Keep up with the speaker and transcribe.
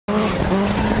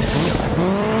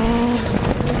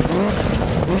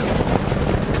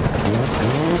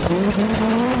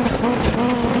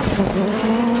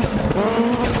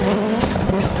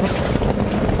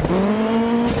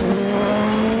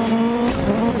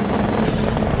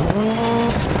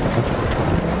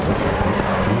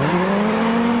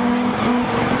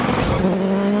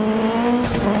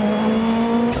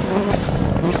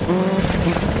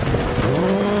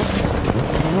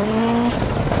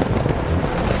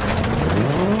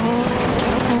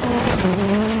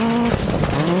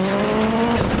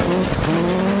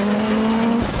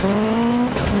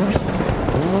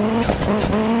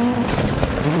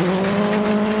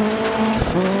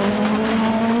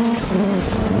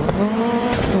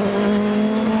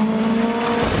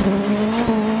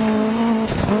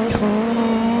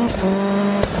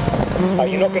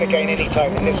You're not going to gain any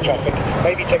time in this traffic.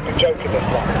 Maybe take the joke in this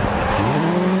lap.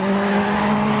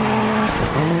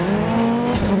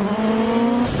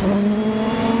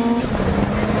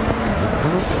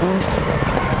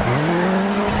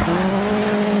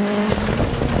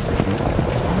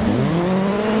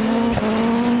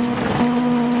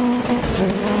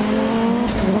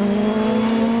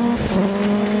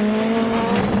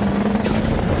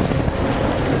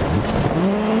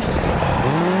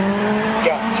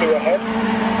 Gap 2 ahead.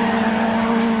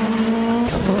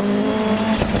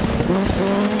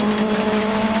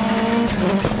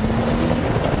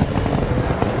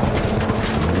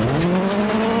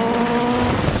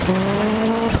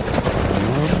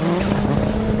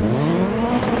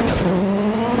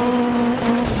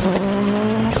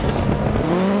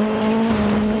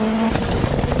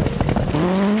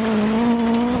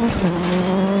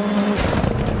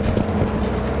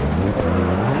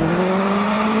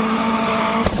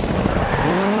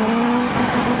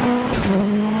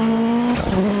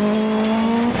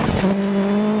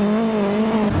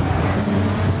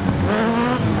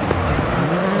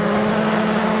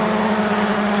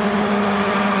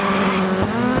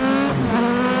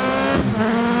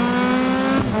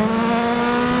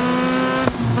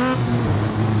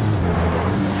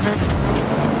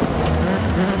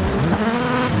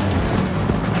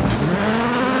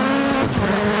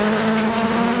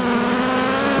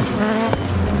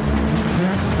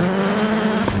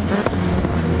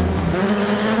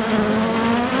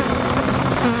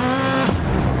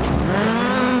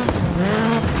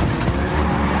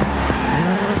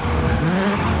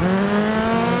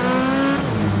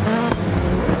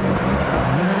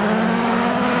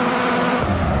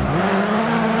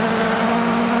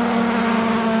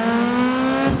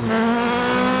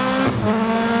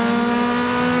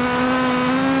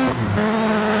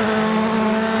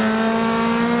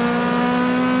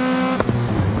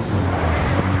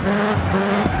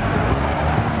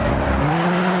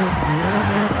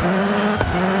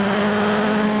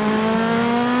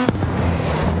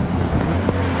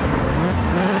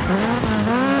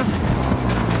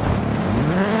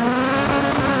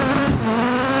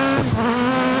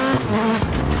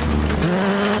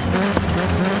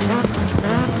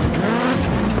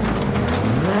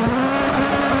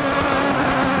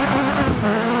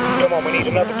 We need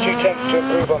another 2/10 to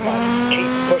improve on that. Keep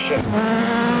pushing.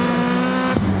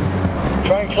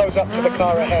 Try and close up to the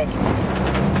car ahead.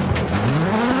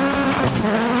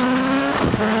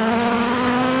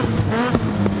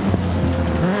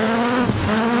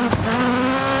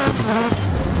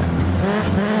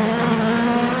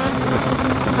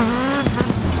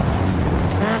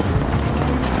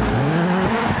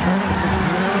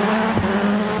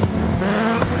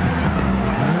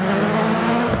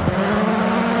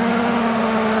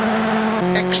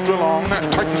 Extra long,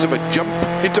 tightens of a jump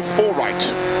into 4 right.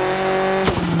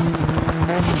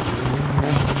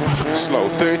 Slow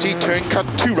 30, turn cut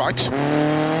 2 right,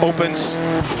 opens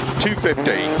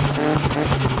 250.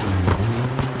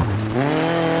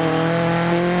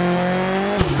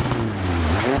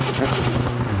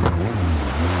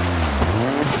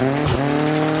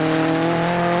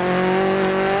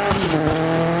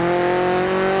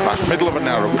 Back middle of a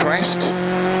narrow crest,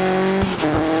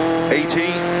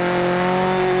 80.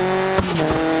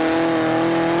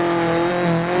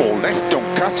 4 left,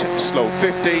 don't cut, slow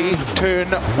 50, turn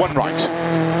 1 right.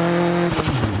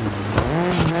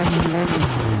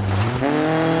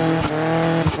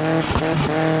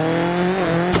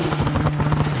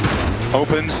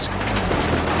 Opens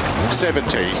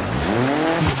 70.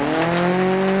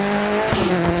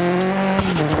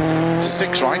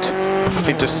 6 right,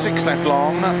 into 6 left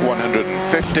long,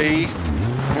 150.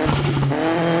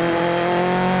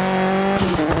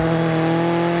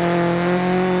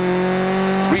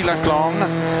 3 left long,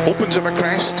 opens of a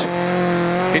crest,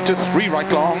 into 3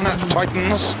 right long,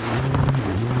 tightens.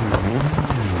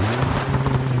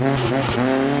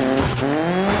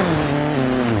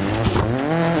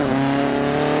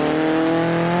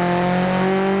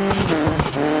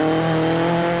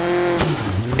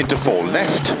 4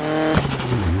 left,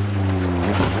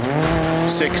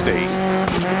 60,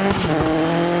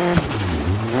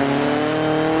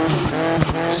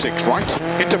 6 right,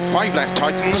 into 5 left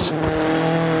tightens,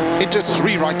 into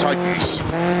 3 right tightens,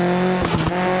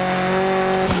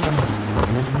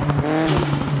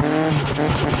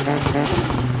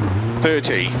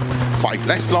 30, 5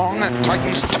 left long,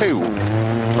 tightens 2,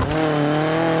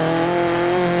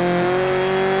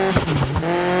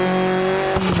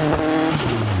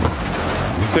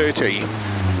 30,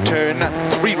 turn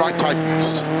 3 right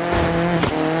tightens,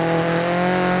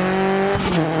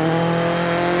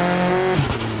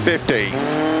 50,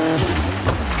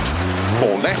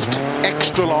 4 left,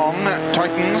 extra long,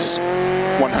 tightens,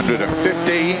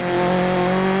 150,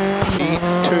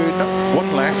 turn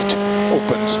 1 left,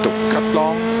 opens, don't cut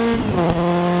long,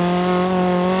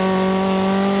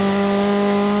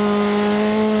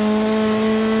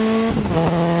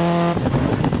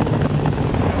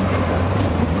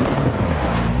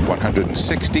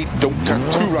 160, don't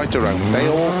cut 2 right around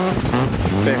bail,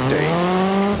 50,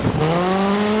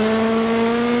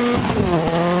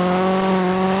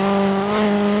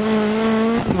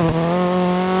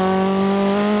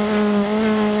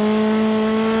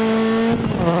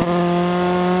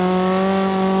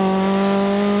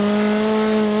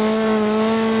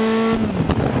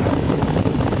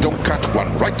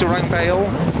 1 right around bail,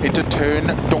 into turn,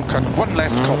 don't cut 1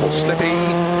 left, cobble slippy,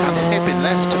 and hairpin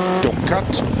left, don't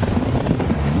cut.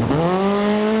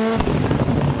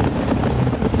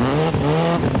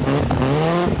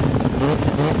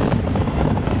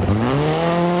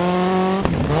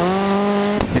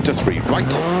 Into 3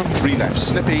 right, 3 left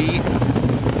slippy,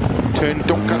 turn,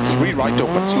 don't cut 3 right,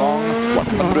 opens long,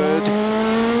 100.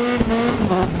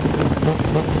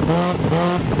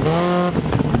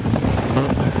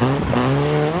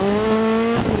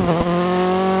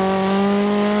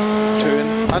 Turn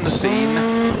unseen,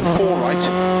 4 right,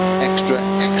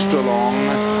 extra long,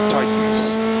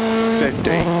 tightens,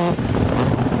 50.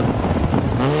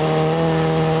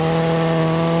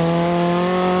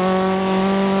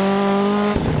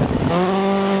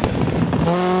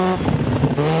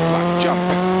 Flat jump,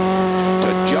 to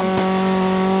jump,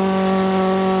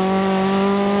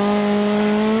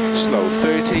 slow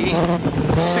 30,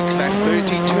 6 left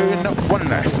 30, turn 1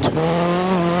 left.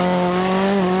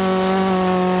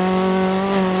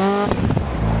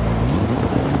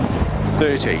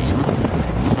 30,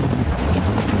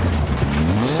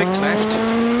 6 left,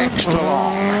 extra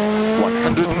long,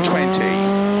 120.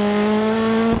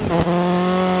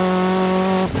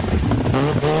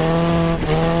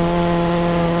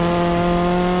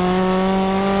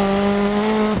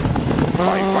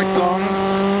 5 right long,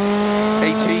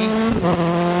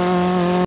 80.